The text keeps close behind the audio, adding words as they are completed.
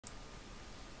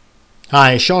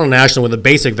Hi, Sean National with a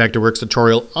basic Vectorworks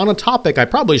tutorial on a topic I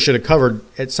probably should have covered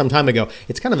it some time ago.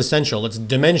 It's kind of essential. It's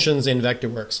dimensions in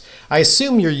Vectorworks. I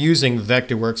assume you're using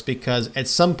Vectorworks because at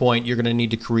some point you're going to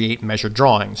need to create measured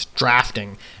drawings,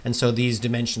 drafting, and so these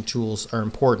dimension tools are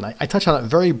important. I touch on it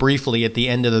very briefly at the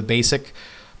end of the basic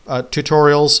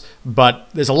tutorials, but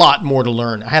there's a lot more to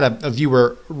learn. I had a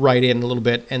viewer write in a little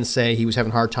bit and say he was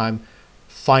having a hard time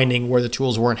finding where the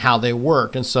tools were and how they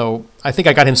worked. And so I think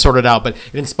I got him sorted out, but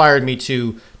it inspired me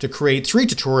to create 3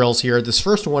 tutorials here. This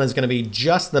first one is going to be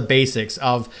just the basics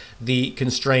of the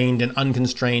constrained and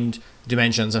unconstrained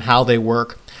dimensions and how they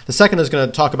work. The second is going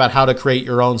to talk about how to create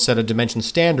your own set of dimension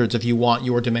standards if you want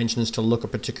your dimensions to look a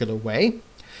particular way.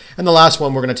 And the last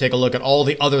one, we're going to take a look at all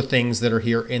the other things that are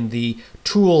here in the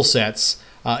tool sets,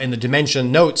 in the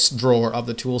dimension notes drawer of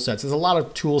the tool sets. There's a lot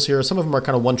of tools here. Some of them are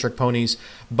kind of one-trick ponies,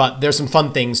 but there's some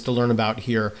fun things to learn about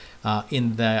here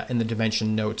in the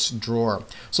dimension notes drawer.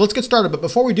 So let's get started. But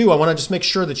before we do, I want to just make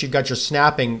sure that you've got your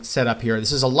snapping set up here.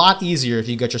 This is a lot easier if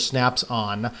you've got your snaps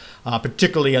on,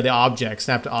 particularly the objects.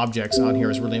 Snap to objects on here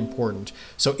is really important.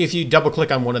 So if you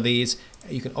double-click on one of these,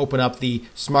 you can open up the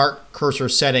smart cursor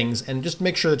settings and just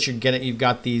make sure that you've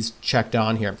got these checked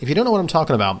on here. If you don't know what I'm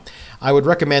talking about, I would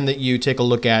recommend that you take a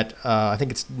look at, I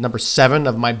think it's number 7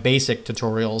 of my basic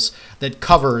tutorials that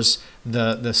covers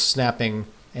the snapping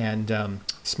and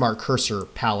smart cursor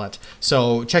palette.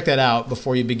 So check that out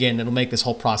before you begin. It'll make this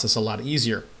whole process a lot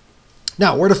easier.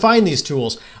 Now, where to find these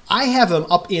tools? I have them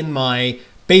up in my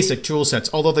basic tool sets,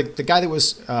 although the guy that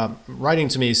was writing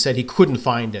to me said he couldn't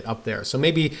find it up there. So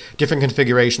maybe different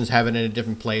configurations have it in a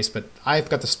different place, but I've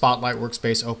got the Spotlight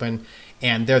workspace open,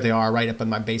 and there they are right up in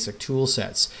my basic tool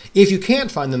sets. If you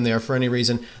can't find them there for any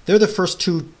reason, they're the first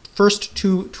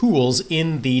two tools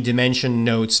in the dimension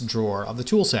notes drawer of the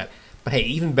tool set. But hey,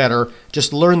 even better,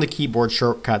 just learn the keyboard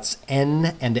shortcuts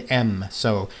N and M.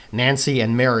 So Nancy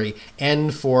and Mary,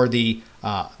 N for the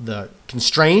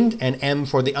constrained and M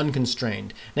for the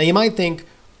unconstrained. Now you might think,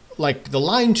 like the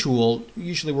line tool,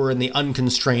 usually we're in the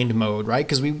unconstrained mode, right?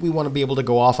 Because we want to be able to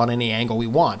go off on any angle we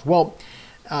want. Well,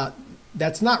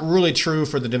 that's not really true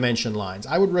for the dimension lines.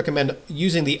 I would recommend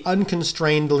using the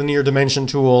unconstrained linear dimension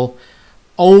tool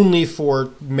only for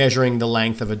measuring the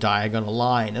length of a diagonal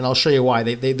line. And I'll show you why.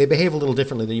 They behave a little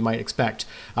differently than you might expect.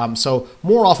 So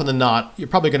more often than not, you're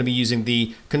probably going to be using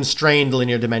the constrained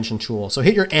linear dimension tool. So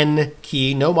hit your N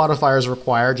key, no modifiers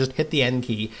required, just hit the N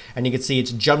key, and you can see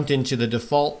it's jumped into the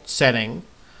default setting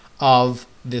of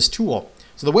this tool.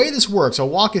 So the way this works, I'll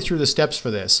walk you through the steps for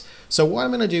this. So what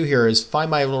I'm going to do here is find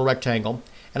my little rectangle,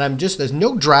 and there's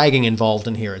no dragging involved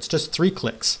in here. It's just 3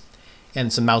 clicks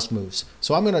and some mouse moves.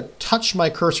 So I'm going to touch my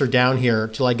cursor down here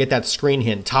till I get that screen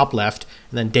hint, top left,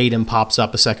 and then datum pops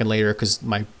up a second later because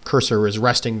my cursor is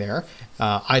resting there.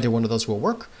 Either one of those will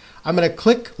work. I'm going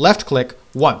to left click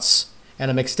once,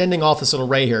 and I'm extending off this little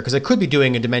ray here because I could be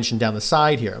doing a dimension down the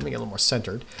side here. Let me get a little more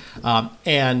centered.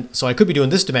 And so I could be doing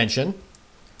this dimension,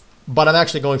 but I'm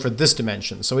actually going for this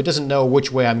dimension. So it doesn't know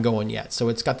which way I'm going yet. So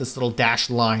it's got this little dashed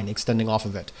line extending off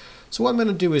of it. So what I'm going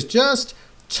to do is just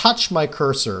touch my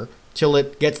cursor till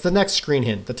it gets the next screen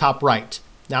hint, the top right.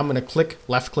 Now I'm going to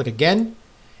left click again,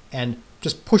 and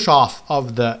just push off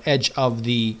of the edge of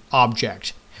the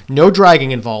object. No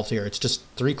dragging involved here. It's just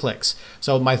 3 clicks.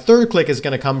 So my third click is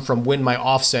going to come from when my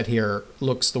offset here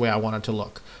looks the way I want it to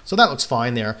look. So that looks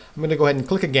fine there. I'm going to go ahead and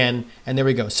click again, and there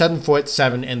we go. 7 foot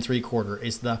 7 3/4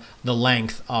 is the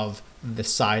length of the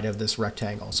side of this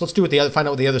rectangle. So let's do find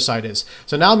out what the other side is.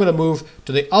 So now I'm going to move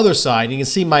to the other side. You can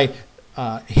see my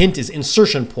hint is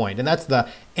insertion point, and that's the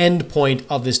end point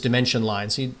of this dimension line.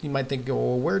 So you might think,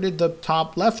 well, where did the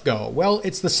top left go? Well,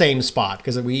 it's the same spot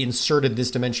because we inserted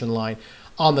this dimension line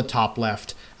on the top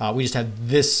left. We just had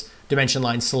this dimension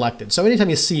line selected. So anytime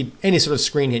you see any sort of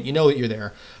screen hint, you know that you're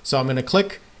there. So I'm going to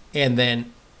click and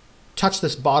then touch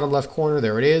this bottom left corner.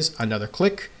 There it is. Another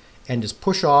click, and just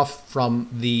push off from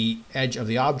the edge of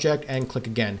the object and click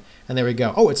again. And there we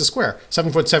go. Oh, it's a square.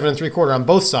 7 foot 7 3/4 on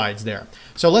both sides there.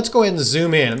 So let's go ahead and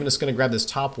zoom in. I'm just going to grab this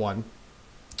top one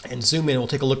and zoom in. We'll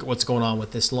take a look at what's going on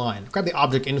with this line. Grab the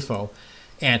object info,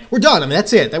 and we're done. I mean,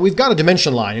 that's it. We've got a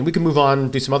dimension line, and we can move on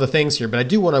and do some other things here. But I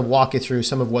do want to walk you through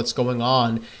some of what's going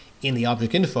on in the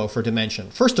object info for dimension.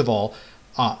 First of all,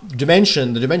 the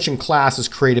dimension class is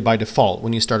created by default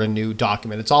when you start a new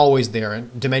document. It's always there,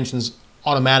 and dimensions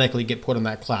automatically get put in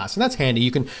that class, and that's handy. You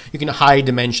can hide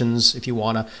dimensions if you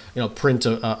want to print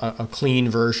a clean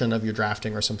version of your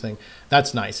drafting or something.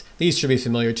 That's nice. These should be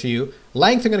familiar to you.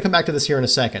 Length, I'm going to come back to this here in a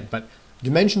second, but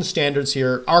dimension standards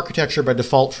here, architecture by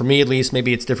default, for me at least,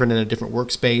 maybe it's different in a different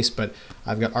workspace, but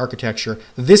I've got architecture.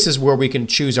 This is where we can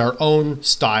choose our own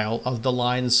style of the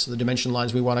lines, the dimension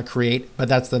lines we want to create, but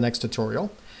that's the next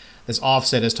tutorial. This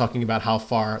offset is talking about how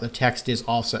far the text is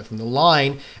offset from the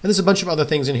line, and there's a bunch of other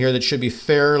things in here that should be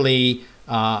fairly,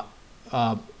 oh,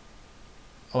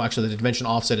 actually the dimension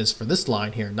offset is for this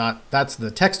line here, not, that's the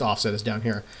text offset is down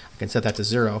here. I can set that to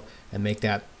 0 and make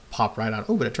that pop right on.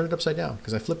 Oh, but I turned it upside down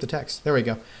because I flipped the text. There we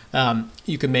go.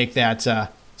 You can make that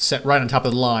set right on top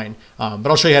of the line, but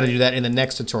I'll show you how to do that in the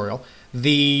next tutorial.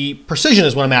 The precision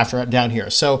is what I'm after down here.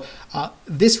 So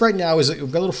this right now is,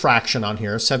 we've got a little fraction on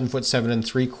here, 7 foot 7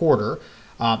 3/4.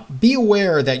 Be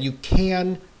aware that you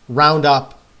can round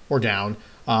up or down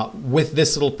with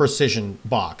this little precision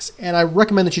box. And I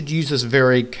recommend that you use this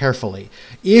very carefully.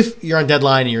 If you're on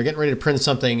deadline and you're getting ready to print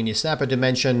something and you snap a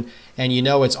dimension and you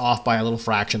know it's off by a little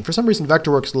fraction, for some reason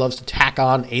Vectorworks loves to tack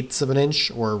on 1/8 of an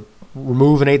inch or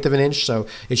remove 1/8 of an inch. So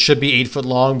it should be 8 foot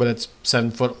long, but it's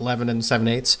 7 foot 11 and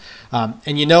 7/8.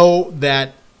 And you know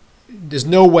that there's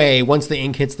no way, once the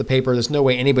ink hits the paper, there's no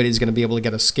way anybody's going to be able to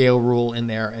get a scale rule in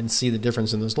there and see the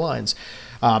difference in those lines.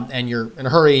 And you're in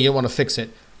a hurry, you don't want to fix it.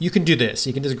 You can do this.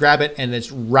 You can just grab it and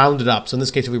it's rounded up. So in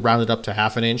this case, if we round it up to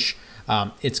 1/2 inch,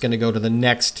 it's going to go to the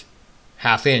next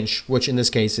 1/2 inch, which in this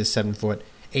case is 7 foot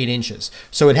 8 inches.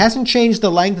 So it hasn't changed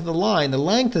the length of the line. The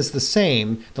length is the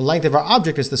same. The length of our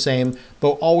object is the same,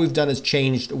 but all we've done is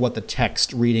changed what the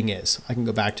text reading is. I can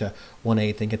go back to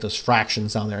 1/8 and get those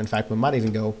fractions on there. In fact, we might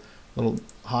even go a little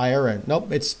higher, and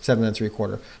nope, it's 7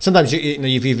 3/4. Sometimes you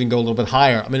even go a little bit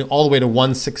higher. I mean, all the way to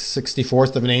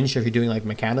 1/64 of an inch if you're doing like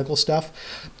mechanical stuff.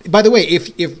 By the way,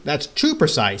 if that's too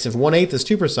precise, if 1/8 is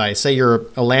too precise, say you're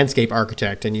a landscape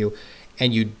architect and you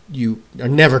are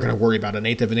never going to worry about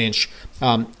 1/8 of an inch,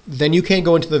 then you can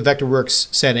go into the Vectorworks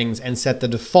settings and set the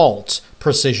default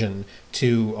precision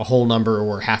to a whole number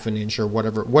or 1/2 an inch or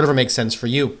whatever makes sense for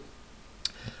you.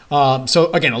 So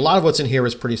again, a lot of what's in here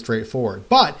is pretty straightforward,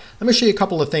 but let me show you a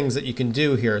couple of things that you can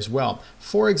do here as well.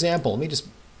 For example, let me just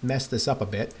mess this up a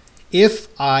bit. If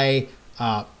I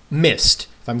missed,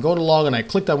 if I'm going along and I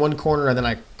clicked on one corner and then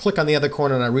I click on the other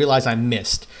corner and I realize I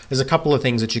missed, there's a couple of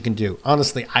things that you can do.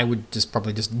 Honestly, I would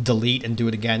probably just delete and do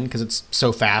it again because it's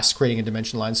so fast, creating a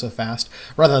dimension line so fast.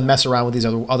 Rather than mess around with these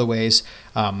other ways,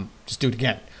 just do it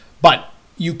again. But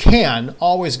you can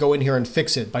always go in here and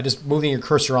fix it by just moving your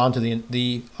cursor onto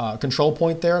the control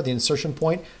point there, the insertion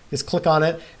point. Just click on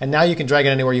it, and now you can drag it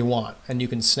anywhere you want, and you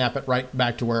can snap it right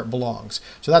back to where it belongs.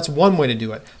 So that's one way to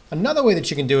do it. Another way that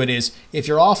you can do it is if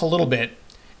you're off a little bit,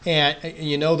 and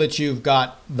you know that you've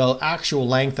got the actual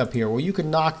length up here, well, you can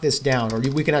knock this down, or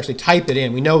we can actually type it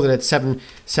in. We know that it's 7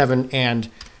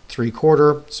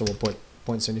 3/4, so we'll put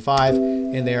 0.75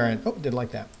 in there, and oh, didn't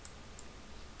like that.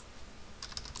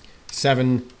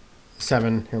 7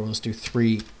 here, we'll just do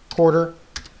 3/4,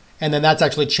 and then that's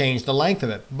actually changed the length of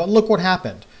it. But look what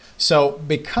happened. So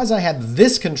because I had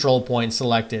this control point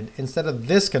selected instead of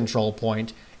this control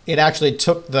point, it actually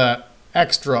took the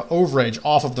extra overage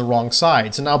off of the wrong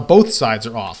side. So now both sides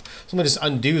are off. So let me just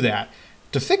undo that.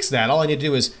 To fix that, all I need to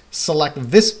do is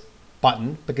select this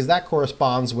button because that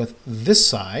corresponds with this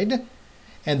side.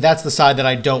 And that's the side that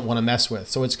I don't want to mess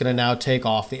with. So it's going to now take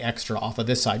off the extra off of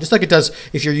this side, just like it does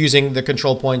if you're using the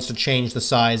control points to change the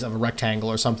size of a rectangle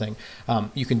or something.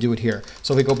 You can do it here.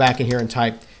 So if we go back in here and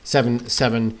type 7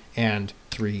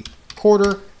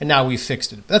 3/4, and now we've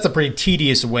fixed it. That's a pretty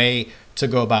tedious way to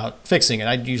go about fixing it.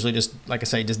 I'd usually just, like I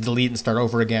say, just delete and start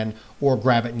over again, or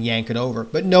grab it and yank it over.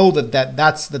 But know that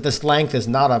this length is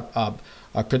not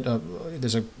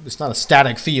it's not a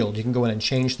static field. You can go in and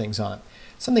change things on it.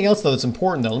 Something else, though, that's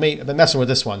important, though. I've been messing with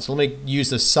this one, so let me use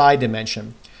the side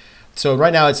dimension. So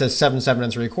right now it says 7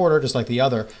 3/4, just like the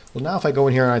other. Well, now if I go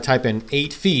in here and I type in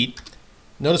 8 feet,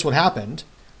 notice what happened.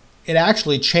 It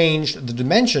actually changed the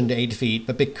dimension to 8 feet,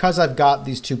 but because I've got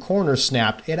these two corners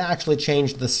snapped, it actually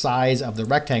changed the size of the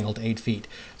rectangle to 8 feet.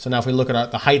 So now if we look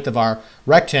at the height of our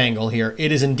rectangle here,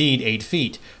 it is indeed 8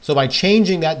 feet. So by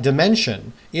changing that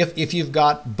dimension, if you've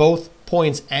got both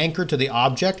points anchored to the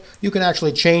object, you can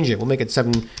actually change it. We'll make it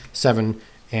 7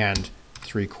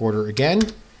 3/4 again.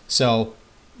 So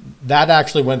that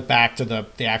actually went back to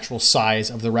the actual size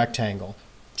of the rectangle.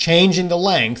 Changing the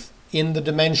length in the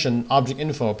dimension object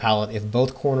info palette, if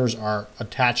both corners are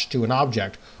attached to an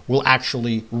object, will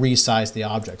actually resize the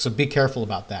object. So be careful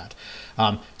about that.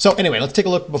 So anyway, let's take a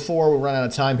look before we run out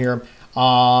of time here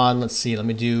on, let's see, let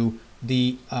me do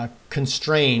the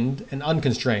constrained and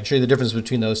unconstrained, show you the difference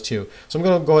between those two. So I'm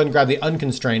going to go ahead and grab the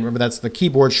unconstrained. Remember, that's the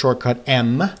keyboard shortcut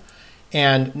M.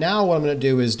 And now what I'm going to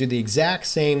do is do the exact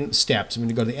same steps. I'm going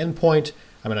to go to the endpoint.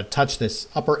 I'm going to touch this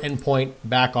upper endpoint,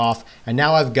 back off, and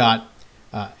now I've got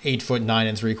 8 foot 9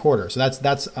 3/4. So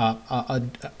that's a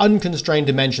unconstrained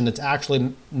dimension that's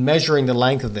actually measuring the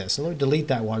length of this. And let me delete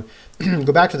that one.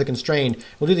 Go back to the constrained.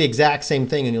 We'll do the exact same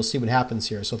thing, and you'll see what happens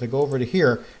here. So if I go over to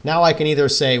here, now I can either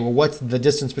say, well, what's the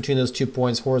distance between those 2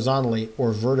 points horizontally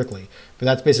or vertically? But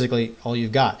that's basically all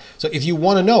you've got. So if you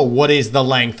want to know what is the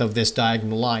length of this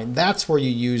diagonal line, that's where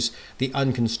you use the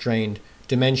unconstrained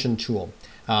dimension tool.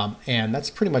 And that's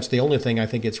pretty much the only thing I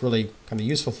think it's really kind of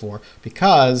useful for,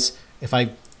 because if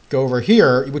I go over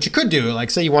here, which you could do,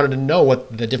 like say you wanted to know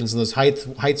what the difference in those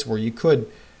heights were, you could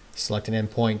select an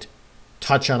endpoint,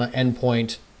 touch on an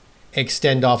endpoint,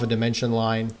 extend off a dimension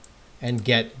line, and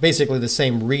get basically the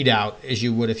same readout as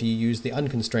you would if you used the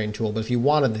unconstrained tool. But if you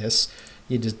wanted this,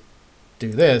 you just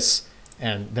do this,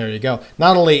 and there you go.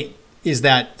 Not only is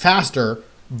that faster,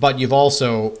 but you've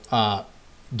also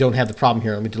don't have the problem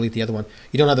here. Let me delete the other one.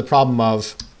 You don't have the problem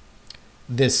of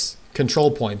this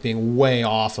control point being way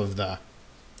off of the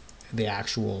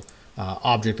actual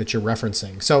object that you're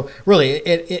referencing. So really,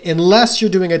 unless you're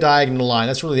doing a diagonal line,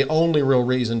 that's really the only real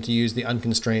reason to use the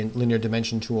unconstrained linear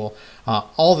dimension tool.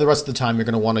 All the rest of the time, you're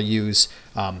going to want to use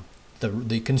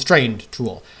the constrained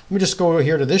tool. Let me just go over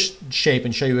here to this shape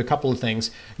and show you a couple of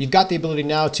things. You've got the ability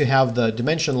now to have the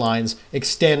dimension lines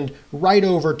extend right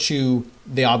over to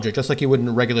the object, just like you would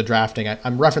in regular drafting.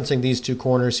 I'm referencing these 2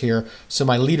 corners here, so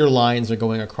my leader lines are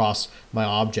going across my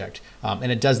object,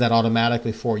 and it does that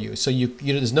automatically for you. So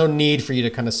there's no need for you to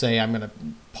kind of say, I'm going to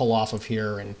pull off of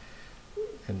here and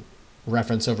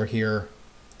reference over here.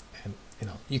 And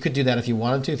you could do that if you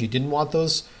wanted to, if you didn't want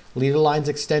those leader lines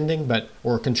extending,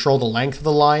 or control the length of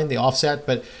the line, the offset,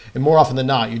 but more often than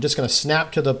not, you're just going to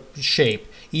snap to the shape,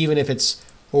 even if it's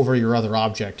over your other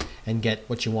object, and get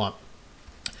what you want.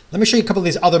 Let me show you a couple of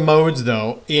these other modes,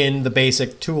 though, in the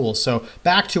basic tools. So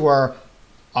back to our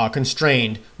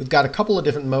constrained, we've got a couple of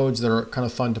different modes that are kind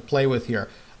of fun to play with here.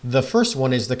 The first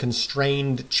one is the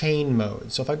constrained chain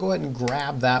mode. So if I go ahead and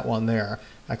grab that one there,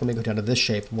 let me go down to this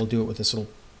shape, and we'll do it with this little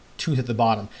tooth at the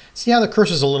bottom. See how the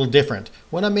cursor is a little different.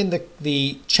 When I'm in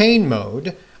the chain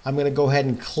mode, I'm going to go ahead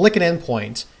and click an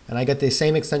endpoint, and I get the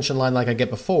same extension line like I get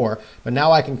before, but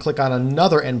now I can click on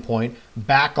another endpoint,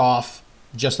 back off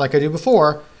just like I do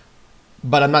before,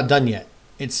 but I'm not done yet.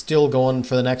 It's still going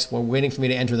for the next one, waiting for me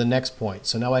to enter the next point.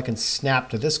 So now I can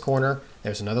snap to this corner,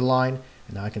 there's another line,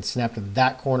 and now I can snap to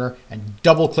that corner and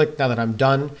double click now that I'm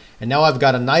done. And now I've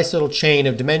got a nice little chain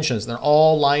of dimensions. They're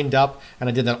all lined up, and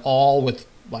I did that all with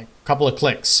like a couple of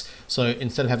clicks. So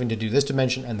instead of having to do this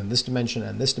dimension and then this dimension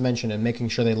and this dimension and making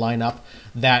sure they line up,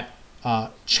 that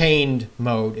chained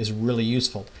mode is really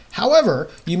useful. However,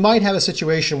 you might have a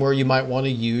situation where you might want to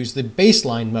use the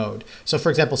baseline mode. So for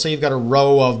example, say you've got a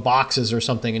row of boxes or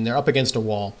something and they're up against a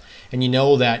wall, and you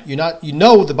know that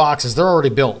the boxes, they're already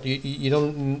built.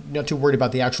 You're not too worried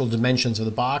about the actual dimensions of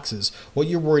the boxes. What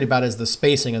you're worried about is the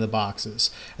spacing of the boxes.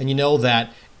 And you know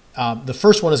that the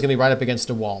first one is going to be right up against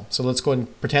a wall. So let's go ahead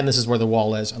and pretend this is where the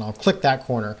wall is, and I'll click that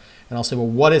corner, and I'll say, well,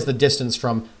 what is the distance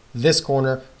from this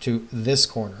corner to this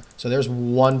corner? So there's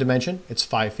one dimension, it's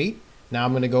 5 feet. Now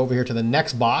I'm going to go over here to the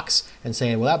next box and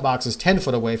say, well, that box is 10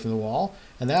 foot away from the wall,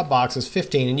 and that box is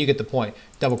 15, and you get the point.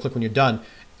 Double click when you're done.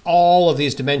 All of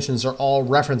these dimensions are all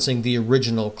referencing the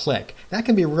original click. That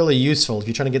can be really useful if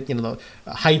you're trying to get the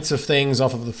heights of things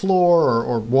off of the floor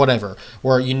or whatever,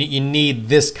 where you need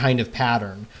this kind of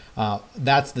pattern.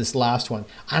 That's this last one.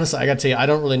 Honestly, I got to tell you, I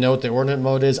don't really know what the ordinate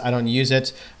mode is. I don't use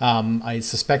it. I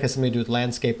suspect it has something to do with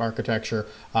landscape architecture.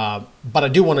 But I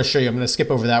do want to show you, I'm going to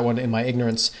skip over that one in my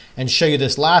ignorance and show you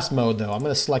this last mode, though. I'm going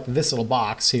to select this little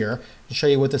box here and show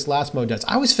you what this last mode does.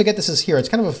 I always forget this is here. It's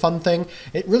kind of a fun thing.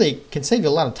 It really can save you a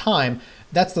lot of time.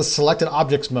 That's the selected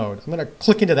objects mode. I'm going to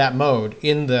click into that mode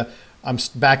I'm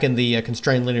back in the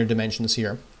constrained linear dimensions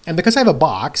here. And because I have a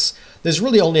box, there's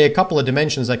really only a couple of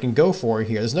dimensions I can go for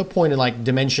here. There's no point in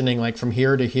dimensioning from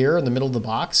here to here in the middle of the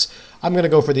box. I'm going to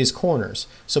go for these corners.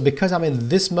 So because I'm in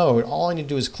this mode, all I need to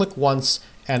do is click once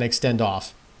and extend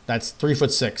off. That's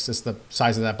 3'6" is the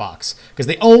size of that box. Because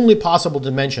the only possible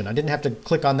dimension, I didn't have to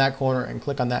click on that corner and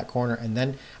click on that corner, and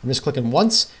then I'm just clicking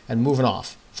once and moving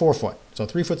off. 4 foot. So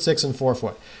 3'6" and 4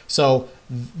 foot. So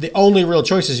the only real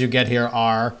choices you get here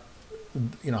are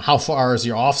how far is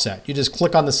your offset. You just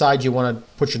click on the side you want to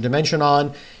put your dimension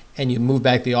on, and you move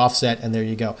back the offset, and there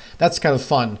you go. That's kind of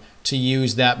fun to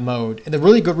use that mode. And the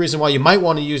really good reason why you might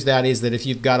want to use that is that if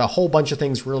you've got a whole bunch of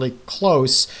things really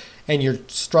close and you're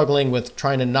struggling with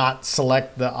trying to not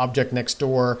select the object next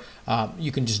door,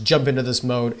 you can just jump into this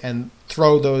mode and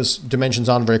throw those dimensions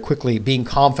on very quickly, being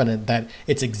confident that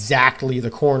it's exactly the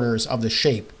corners of the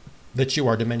shape that you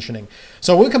are dimensioning.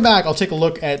 So when we come back, I'll take a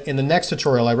look at, in the next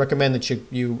tutorial, I recommend that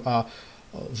you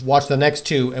watch the next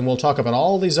two, and we'll talk about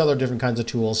all these other different kinds of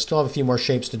tools. Still have a few more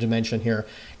shapes to dimension here,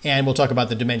 and we'll talk about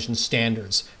the dimension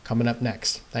standards coming up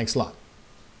next. Thanks a lot.